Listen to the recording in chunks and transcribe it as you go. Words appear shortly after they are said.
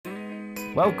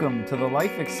Welcome to the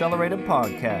Life Accelerated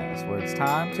podcast, where it's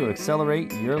time to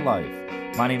accelerate your life.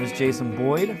 My name is Jason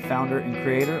Boyd, founder and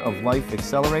creator of Life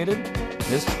Accelerated.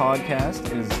 This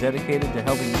podcast is dedicated to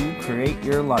helping you create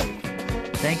your life.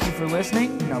 Thank you for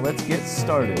listening. Now let's get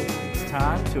started. It's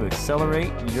time to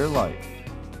accelerate your life.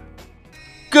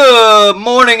 Good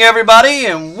morning, everybody,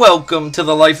 and welcome to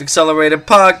the Life Accelerated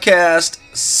podcast,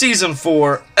 Season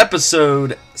 4,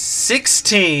 Episode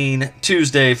 16,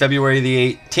 Tuesday, February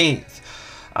the 18th.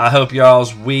 I hope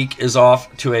y'all's week is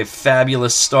off to a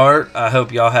fabulous start. I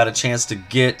hope y'all had a chance to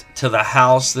get to the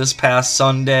house this past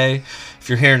Sunday. If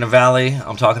you're here in the Valley,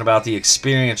 I'm talking about the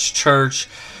Experience Church.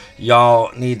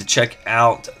 Y'all need to check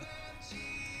out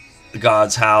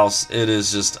God's house. It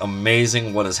is just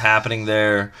amazing what is happening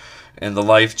there and the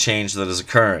life change that is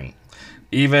occurring.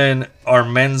 Even our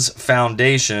men's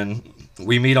foundation,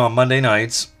 we meet on Monday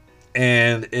nights,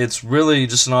 and it's really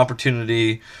just an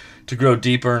opportunity to grow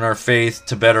deeper in our faith,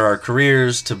 to better our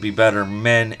careers, to be better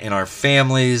men in our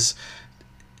families,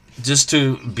 just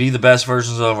to be the best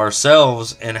versions of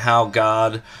ourselves and how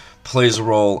God plays a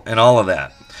role in all of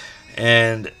that.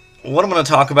 And what I'm going to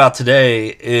talk about today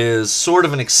is sort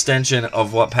of an extension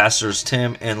of what Pastors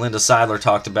Tim and Linda Seidler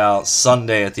talked about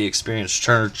Sunday at the Experience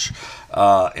Church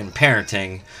in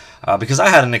parenting, because I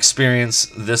had an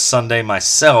experience this Sunday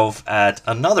myself at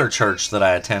another church that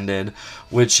I attended,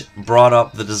 which brought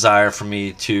up the desire for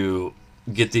me to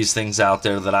get these things out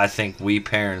there that I think we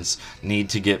parents need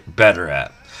to get better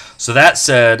at. So that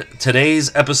said,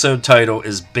 today's episode title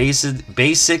is Basic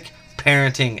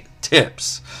Parenting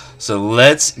Tips. So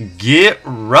let's get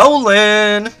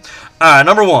rolling. All right,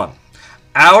 number one,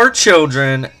 our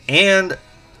children and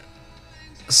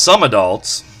some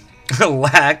adults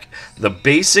lack the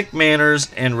basic manners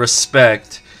and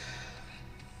respect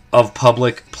of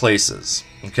public places.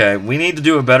 Okay, we need to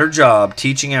do a better job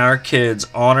teaching our kids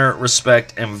honor,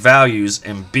 respect, and values,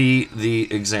 and be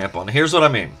the example. And here's what I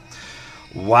mean.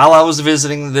 While I was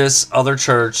visiting this other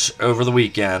church over the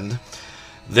weekend,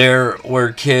 there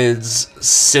were kids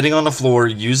sitting on the floor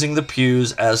using the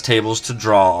pews as tables to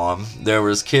draw on. There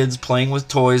was kids playing with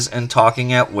toys and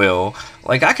talking at will.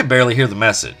 Like, I could barely hear the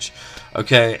message.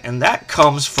 Okay, and that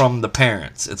comes from the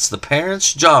parents. It's the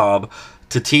parents' job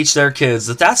to teach their kids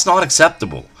that that's not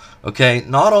acceptable. Okay,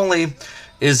 not only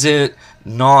is it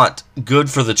not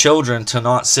good for the children to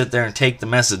not sit there and take the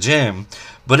message in,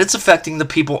 but it's affecting the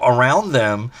people around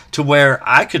them to where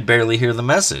I could barely hear the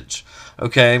message.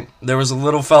 Okay, there was a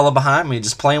little fella behind me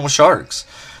just playing with sharks.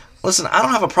 Listen, I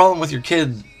don't have a problem with your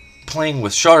kid playing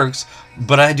with sharks,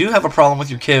 but I do have a problem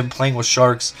with your kid playing with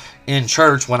sharks in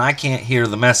church when I can't hear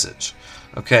the message.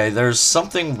 Okay, there's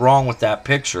something wrong with that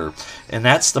picture, and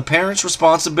that's the parent's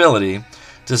responsibility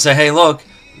to say, hey, look,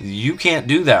 you can't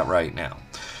do that right now.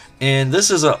 And this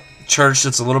is a church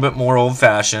that's a little bit more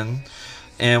old-fashioned,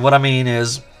 and what I mean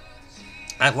is,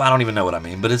 I don't even know what I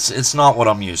mean, but it's not what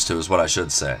I'm used to is what I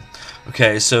should say.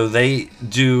 Okay, so they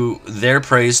do their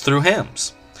praise through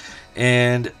hymns.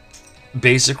 And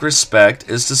basic respect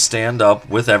is to stand up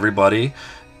with everybody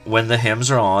when the hymns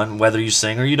are on, whether you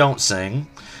sing or you don't sing.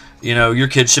 You know, your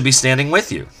kids should be standing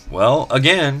with you. Well,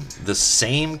 again, the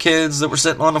same kids that were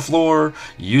sitting on the floor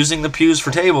using the pews for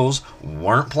tables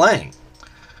weren't playing.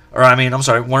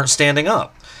 Weren't standing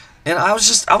up. And I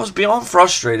was beyond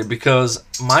frustrated because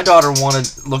my daughter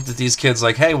looked at these kids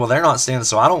like, hey, well, they're not standing,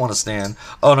 so I don't want to stand.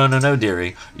 Oh, no,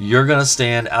 dearie. You're going to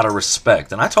stand out of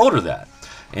respect. And I told her that.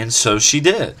 And so she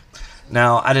did.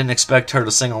 Now, I didn't expect her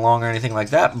to sing along or anything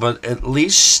like that, but at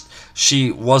least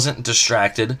she wasn't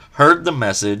distracted, heard the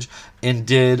message, and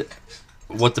did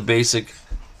what the basic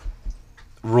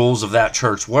rules of that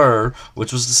church were,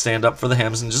 which was to stand up for the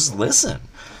hymns and just listen.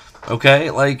 Okay?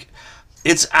 Like,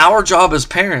 it's our job as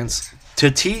parents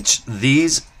to teach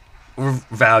these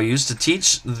values, to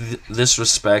teach this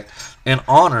respect and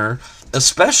honor,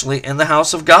 especially in the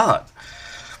house of God.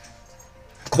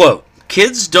 Quote,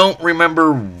 kids don't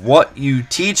remember what you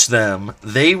teach them,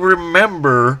 they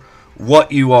remember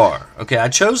what you are. Okay, I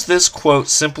chose this quote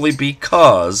simply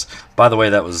because, by the way,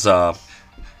 that was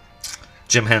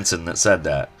Jim Henson that said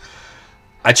that.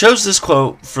 I chose this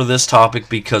quote for this topic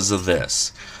because of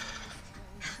this.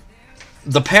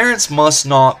 The parents must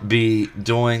not be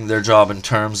doing their job in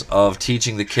terms of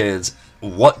teaching the kids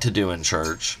what to do in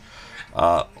church,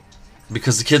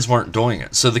 because the kids weren't doing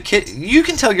it. So you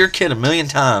can tell your kid a million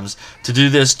times to do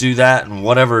this, do that, and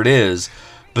whatever it is,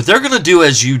 but they're going to do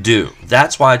as you do.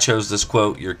 That's why I chose this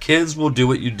quote. Your kids will do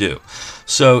what you do.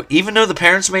 So even though the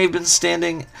parents may have been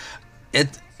standing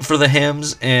for the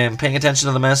hymns and paying attention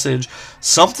to the message,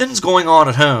 something's going on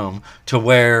at home to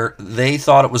where they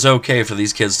thought it was okay for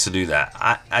these kids to do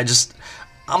that.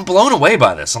 I'm blown away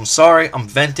by this. I'm sorry. I'm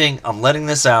venting. I'm letting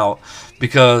this out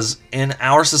because in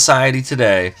our society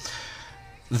today,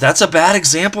 that's a bad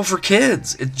example for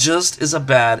kids. It just is a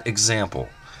bad example.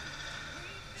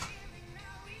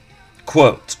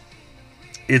 Quote,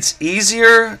 "It's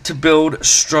easier to build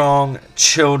strong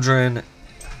children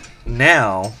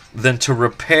now than to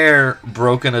repair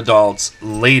broken adults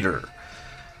later."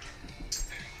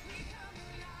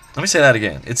 Let me say that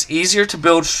again. It's easier to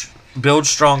build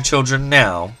strong children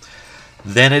now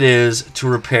than it is to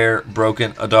repair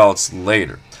broken adults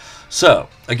later. So,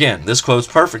 again, this quote's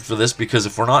perfect for this because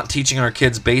if we're not teaching our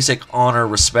kids basic honor,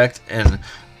 respect, and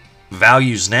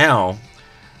values now,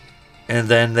 and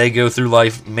then they go through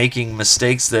life making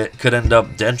mistakes that could end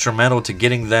up detrimental to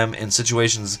getting them in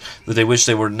situations that they wish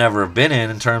they would never have been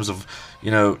in terms of,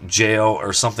 jail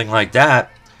or something like that,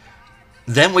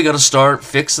 then we got to start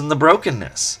fixing the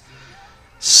brokenness.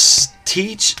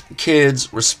 Teach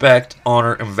kids respect,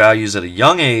 honor, and values at a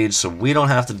young age so we don't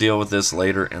have to deal with this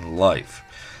later in life.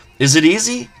 Is it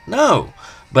easy? No.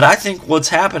 But I think what's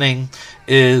happening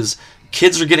is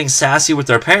kids are getting sassy with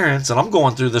their parents, and I'm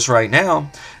going through this right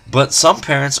now, but some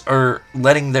parents are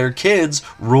letting their kids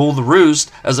rule the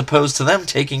roost as opposed to them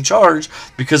taking charge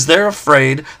because they're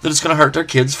afraid that it's going to hurt their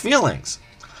kids' feelings.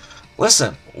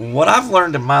 Listen, what I've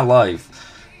learned in my life,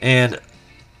 and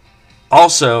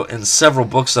also in several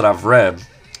books that I've read,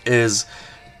 is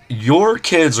your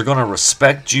kids are going to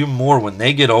respect you more when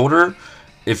they get older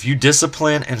if you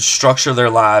discipline and structure their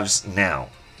lives now.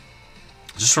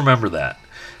 Just remember that.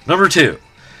 Number 2,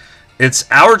 it's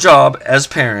our job as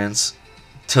parents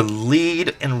to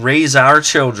lead and raise our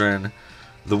children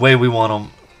the way we want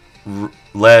them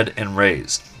led and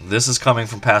raised. This is coming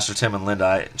from Pastor Tim and Linda.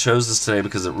 I chose this today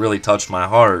because it really touched my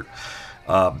heart.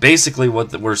 Basically, what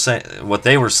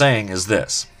they were saying is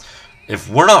this: if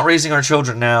we're not raising our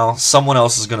children now, someone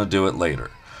else is going to do it later.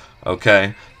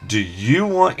 Okay? Do you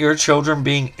want your children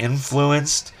being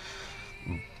influenced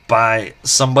by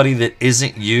somebody that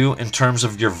isn't you in terms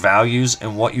of your values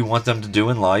and what you want them to do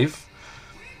in life?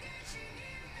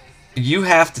 You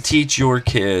have to teach your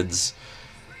kids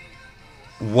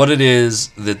what it is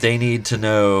that they need to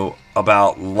know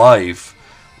about life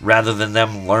rather than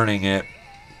them learning it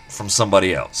from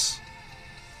somebody else.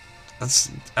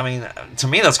 To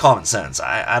me, that's common sense.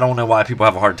 I don't know why people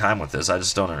have a hard time with this. I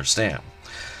just don't understand.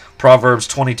 Proverbs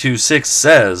 22:6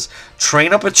 says,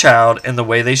 "Train up a child in the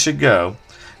way they should go,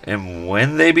 and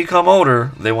when they become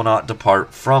older, they will not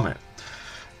depart from it."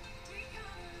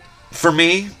 For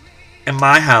me, in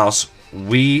my house,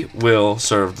 we will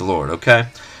serve the Lord, okay?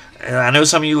 And I know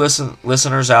some of you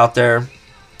listeners out there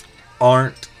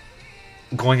aren't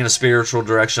going in a spiritual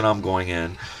direction I'm going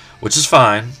in, which is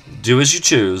fine. Do as you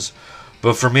choose.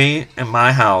 But for me, in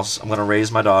my house, I'm going to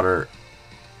raise my daughter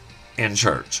in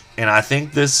church. And I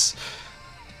think this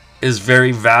is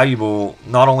very valuable,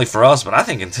 not only for us, but I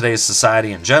think in today's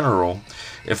society in general.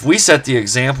 If we set the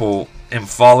example and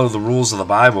follow the rules of the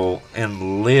Bible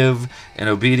and live in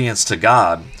obedience to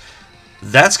God,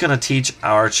 that's going to teach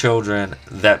our children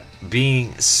that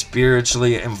being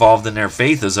spiritually involved in their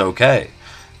faith is okay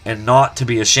and not to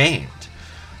be ashamed.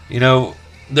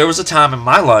 There was a time in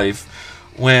my life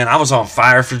when I was on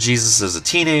fire for Jesus as a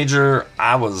teenager.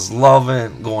 I was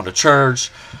loving going to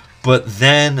church, but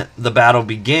then the battle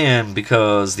began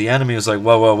because the enemy was like,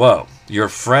 whoa. Your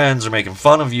friends are making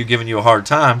fun of you, giving you a hard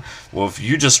time. Well, if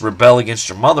you just rebel against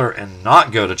your mother and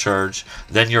not go to church,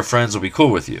 then your friends will be cool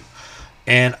with you.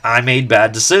 And I made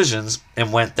bad decisions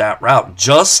and went that route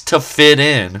just to fit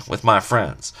in with my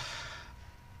friends.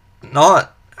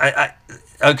 I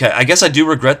guess I do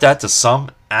regret that to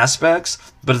some aspects,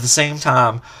 but at the same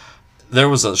time, there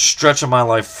was a stretch of my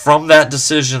life from that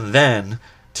decision then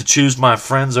to choose my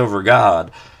friends over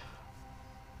God.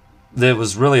 That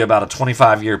was really about a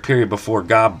 25-year period before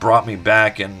God brought me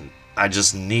back and I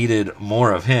just needed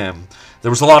more of Him.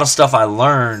 There was a lot of stuff I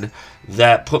learned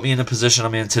that put me in the position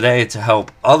I'm in today to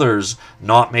help others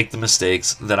not make the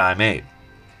mistakes that I made.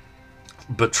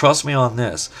 But trust me on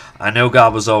this, I know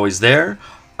God was always there.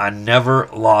 I never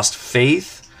lost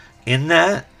faith in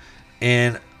that,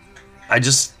 and I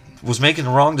just was making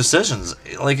the wrong decisions.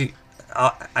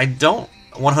 I don't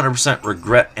 100%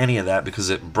 regret any of that because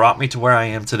it brought me to where I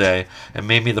am today and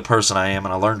made me the person I am,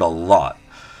 and I learned a lot.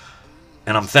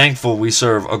 And I'm thankful we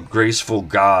serve a graceful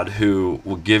God who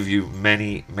will give you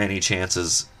many, many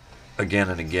chances again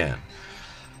and again.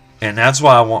 And that's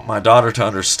why I want my daughter to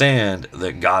understand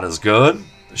that God is good.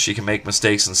 She can make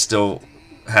mistakes and still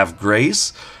have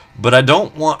grace. But I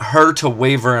don't want her to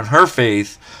waver in her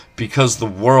faith because the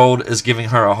world is giving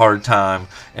her a hard time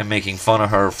and making fun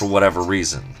of her for whatever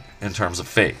reason in terms of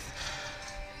faith.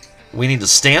 We need to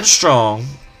stand strong,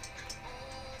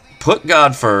 put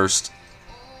God first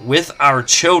with our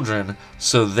children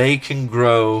so they can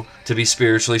grow to be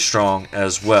spiritually strong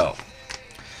as well.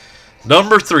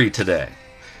 Number 3 today.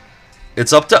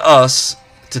 It's up to us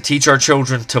to teach our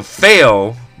children to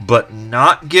fail but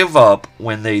not give up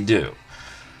when they do.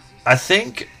 I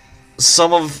think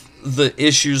some of the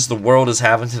issues the world is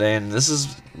having today, and this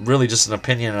is really just an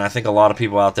opinion, and I think a lot of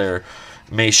people out there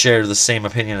may share the same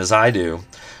opinion as I do,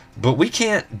 but we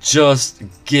can't just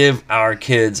give our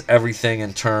kids everything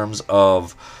in terms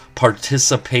of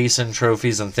participation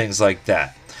trophies and things like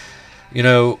that. You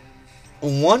know,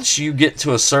 once you get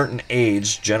to a certain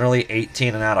age, generally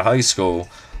 18 and out of high school,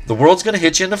 the world's going to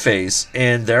hit you in the face,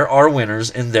 and there are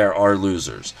winners and there are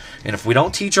losers. And if we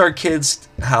don't teach our kids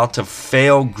how to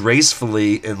fail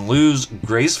gracefully and lose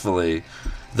gracefully,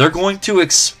 they're going to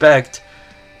expect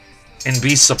and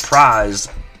be surprised.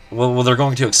 Well, they're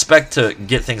going to expect to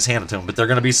get things handed to them, but they're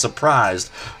going to be surprised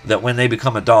that when they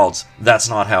become adults, that's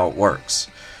not how it works.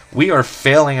 We are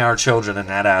failing our children in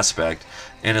that aspect,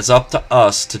 and it's up to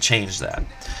us to change that.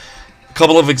 A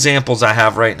couple of examples I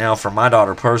have right now for my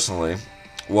daughter personally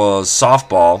was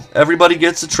softball. Everybody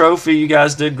gets a trophy. You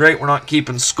guys did great. We're not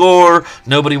keeping score.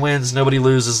 Nobody wins. Nobody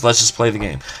loses. Let's just play the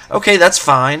game. Okay, that's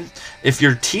fine if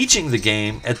you're teaching the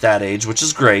game at that age, which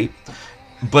is great.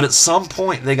 But at some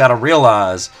point, they got to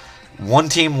realize one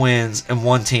team wins and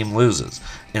one team loses.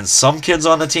 And some kids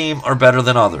on the team are better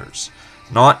than others.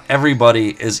 Not everybody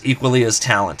is equally as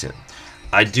talented.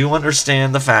 I do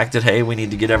understand the fact that, hey, we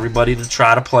need to get everybody to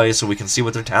try to play so we can see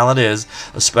what their talent is,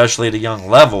 especially at a young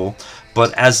level.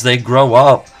 But as they grow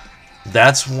up,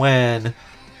 that's when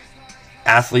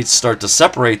athletes start to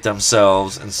separate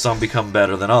themselves and some become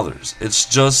better than others. It's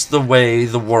just the way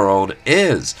the world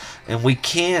is. And we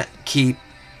can't keep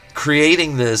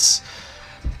creating this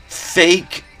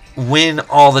fake win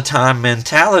all the time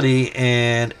mentality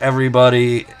and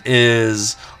everybody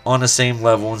is on the same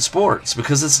level in sports,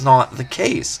 because it's not the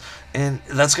case. And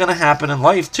that's going to happen in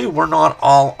life too. We're not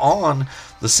all on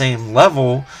the same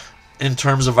level in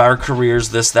terms of our careers,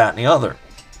 this, that, and the other.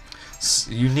 So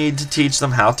you need to teach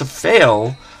them how to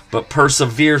fail, but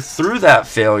persevere through that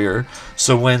failure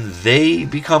so when they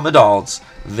become adults,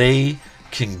 they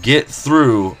can get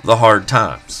through the hard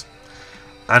times.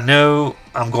 I know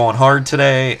I'm going hard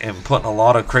today and putting a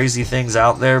lot of crazy things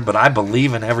out there, but I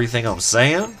believe in everything I'm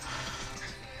saying.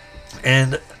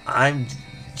 And I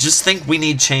just think we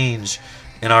need change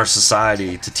in our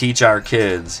society to teach our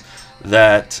kids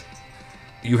that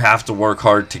you have to work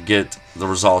hard to get the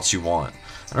results you want.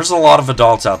 And there's a lot of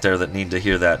adults out there that need to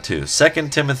hear that too.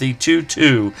 2 Timothy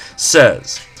 2:2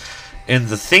 says, "And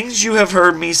the things you have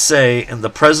heard me say in the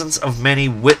presence of many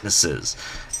witnesses,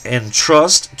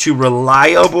 entrust to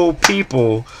reliable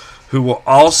people who will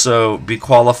also be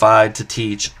qualified to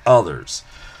teach others."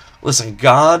 Listen,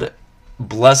 God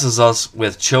blesses us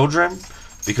with children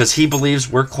because He believes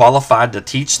we're qualified to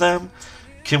teach them.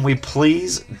 Can we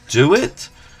please do it?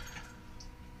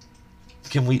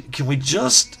 Can we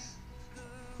just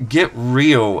get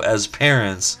real as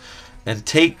parents and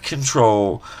take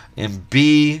control and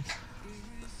be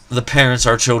the parents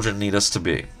our children need us to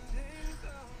be?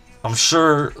 I'm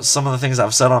sure some of the things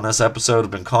I've said on this episode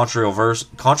have been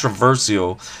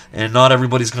controversial, and not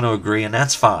everybody's going to agree, and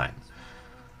that's fine.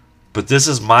 But this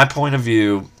is my point of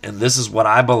view, and this is what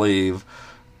I believe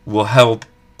will help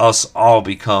us all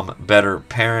become better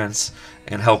parents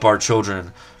and help our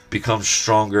children become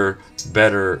stronger,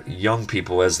 better young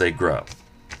people as they grow.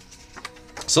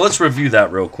 So let's review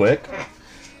that real quick.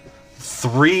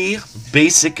 3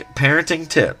 basic parenting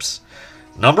tips.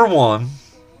 Number 1,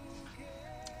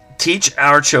 teach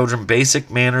our children basic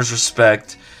manners,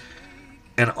 respect,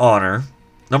 and honor.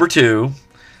 Number 2,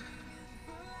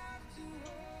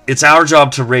 it's our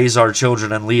job to raise our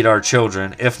children and lead our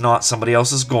children. If not, somebody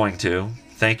else is going to.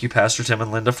 Thank you, Pastor Tim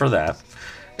and Linda, for that.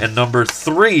 And number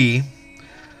 3,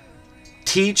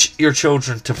 teach your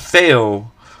children to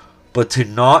fail, but to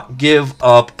not give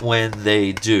up when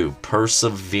they do.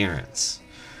 Perseverance.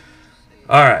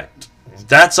 All right.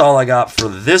 That's all I got for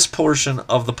this portion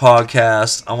of the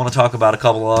podcast. I want to talk about a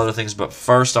couple of other things, but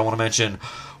first I want to mention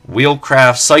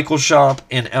Wheelcraft Cycle Shop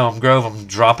in Elm Grove. I'm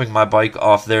dropping my bike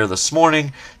off there this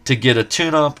morning to get a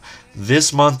tune-up.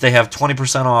 This month they have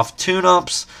 20% off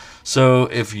tune-ups. So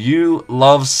if you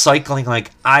love cycling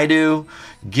like I do,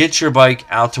 get your bike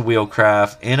out to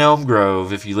Wheelcraft in Elm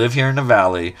Grove if you live here in the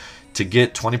Valley to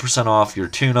get 20% off your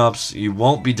tune-ups. You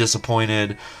won't be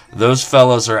disappointed. Those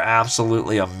fellas are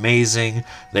absolutely amazing.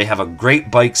 They have a great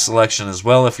bike selection as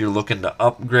well. If you're looking to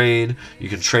upgrade, you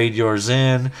can trade yours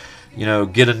in.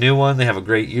 get a new one. They have a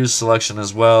great used selection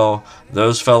as well.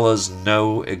 Those fellas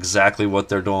know exactly what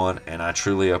they're doing, and I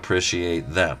truly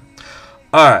appreciate them.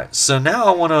 All right, so now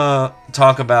I want to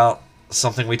talk about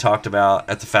something we talked about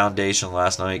at the foundation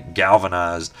last night,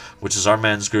 Galvanized, which is our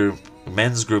men's group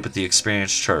at the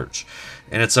Experience Church.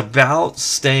 And it's about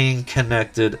staying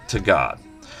connected to God.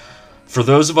 For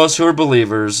those of us who are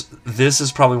believers, this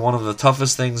is probably one of the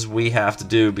toughest things we have to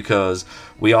do, because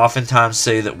we oftentimes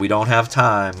say that we don't have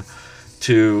time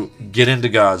to get into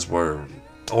God's Word,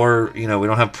 or, we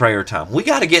don't have prayer time. We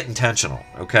got to get intentional,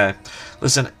 okay?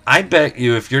 Listen, I bet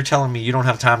you if you're telling me you don't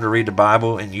have time to read the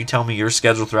Bible and you tell me your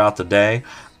schedule throughout the day,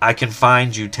 I can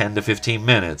find you 10 to 15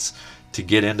 minutes to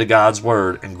get into God's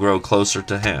Word and grow closer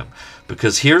to Him.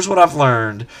 Because here's what I've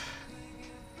learned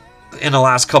in the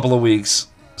last couple of weeks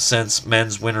since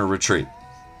men's winter retreat.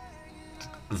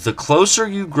 The closer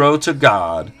you grow to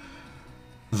God,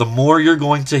 the more you're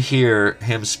going to hear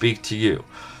Him speak to you.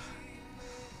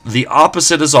 The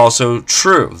opposite is also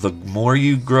true. The more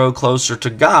you grow closer to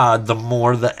God, the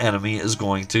more the enemy is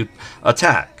going to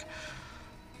attack.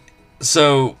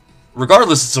 So,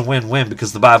 regardless, it's a win-win,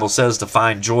 because the Bible says to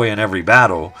find joy in every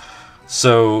battle.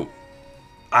 So,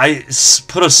 I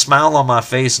put a smile on my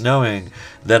face knowing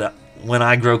that when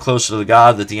I grow closer to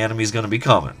God, that the enemy's going to be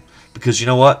coming. Because you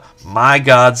know what? My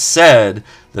God said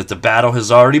that the battle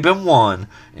has already been won,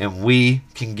 and we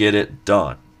can get it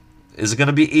done. Is it going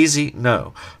to be easy?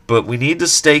 No. But we need to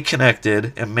stay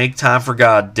connected and make time for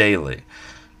God daily.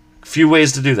 A few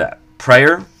ways to do that.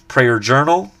 Prayer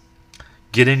journal,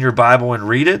 get in your Bible and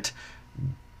read it,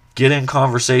 get in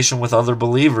conversation with other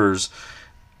believers,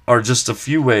 are just a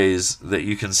few ways that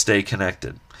you can stay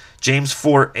connected. James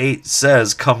 4:8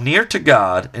 says, "Come near to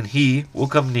God, and He will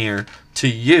come near to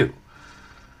you."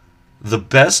 The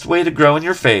best way to grow in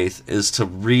your faith is to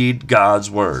read God's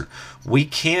Word. We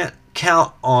can't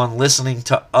count on listening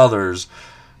to others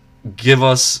give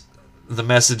us the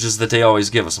messages that they always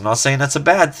give us. I'm not saying that's a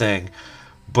bad thing,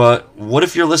 but what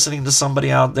if you're listening to somebody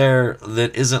out there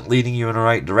that isn't leading you in the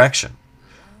right direction?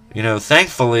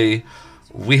 Thankfully,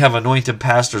 we have anointed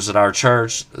pastors at our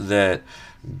church that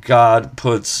God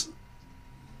puts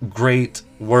great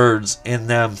words in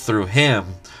them through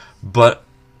Him, but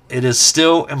it is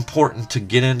still important to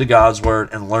get into God's Word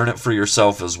and learn it for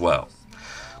yourself as well.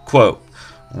 Quote,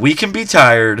 "We can be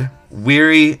tired,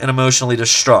 weary, and emotionally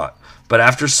distraught, but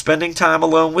after spending time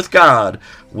alone with God,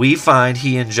 we find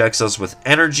He injects us with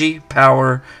energy,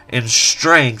 power, and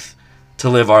strength to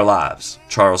live our lives."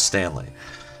 Charles Stanley.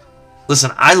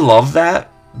 Listen, I love that,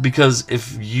 because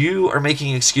if you are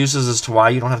making excuses as to why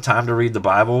you don't have time to read the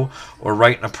Bible or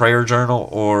write in a prayer journal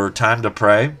or time to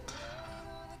pray,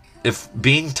 if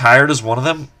being tired is one of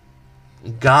them,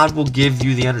 God will give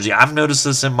you the energy. I've noticed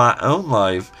this in my own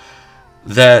life,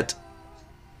 that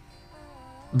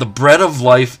the bread of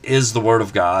life is the Word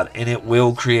of God, and it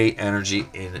will create energy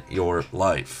in your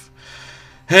life.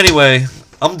 Anyway,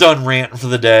 I'm done ranting for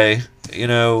the day.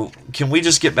 Can we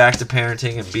just get back to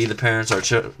parenting and be the parents our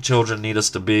children need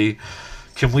us to be?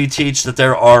 Can we teach that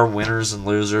there are winners and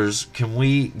losers? Can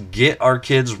we get our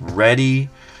kids ready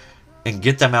and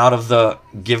get them out of the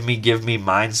give me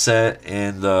mindset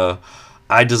and the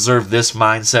I deserve this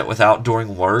mindset without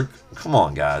doing work? Come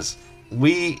on, guys.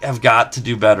 We have got to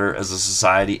do better as a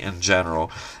society in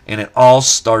general, and it all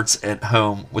starts at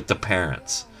home with the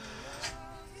parents.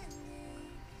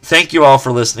 Thank you all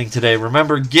for listening today.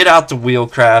 Remember, get out to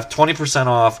Wheelcraft, 20%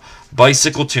 off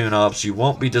bicycle tune-ups. You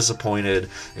won't be disappointed.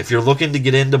 If you're looking to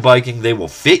get into biking, they will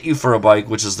fit you for a bike,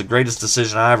 which is the greatest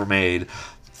decision I ever made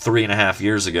 3.5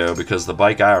 years ago, because the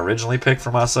bike I originally picked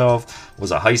for myself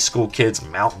was a high school kid's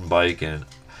mountain bike, and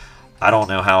I don't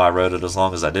know how I rode it as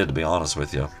long as I did, to be honest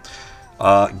with you.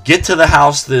 Get to the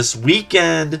house this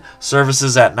weekend.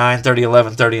 Services at 9:30,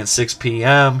 11:30, and 6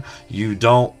 p.m. You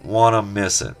don't want to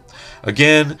miss it.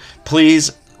 Again,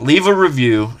 please leave a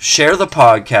review. Share the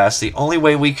podcast. The only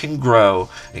way we can grow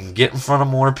and get in front of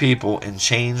more people and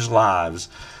change lives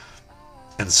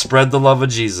and spread the love of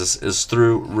Jesus is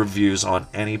through reviews on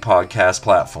any podcast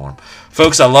platform.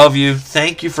 Folks, I love you.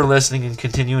 Thank you for listening and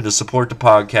continuing to support the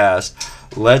podcast.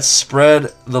 Let's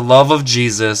spread the love of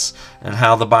Jesus and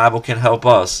how the Bible can help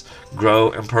us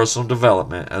grow in personal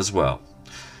development as well.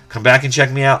 Come back and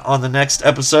check me out on the next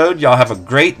episode. Y'all have a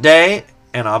great day,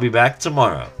 and I'll be back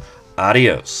tomorrow.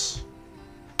 Adios.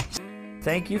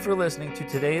 Thank you for listening to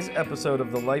today's episode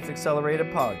of the Life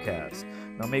Accelerated podcast.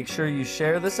 Now make sure you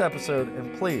share this episode,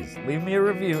 and please leave me a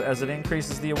review as it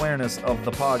increases the awareness of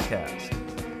the podcast.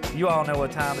 You all know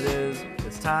what time it is.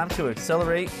 It's time to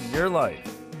accelerate your life.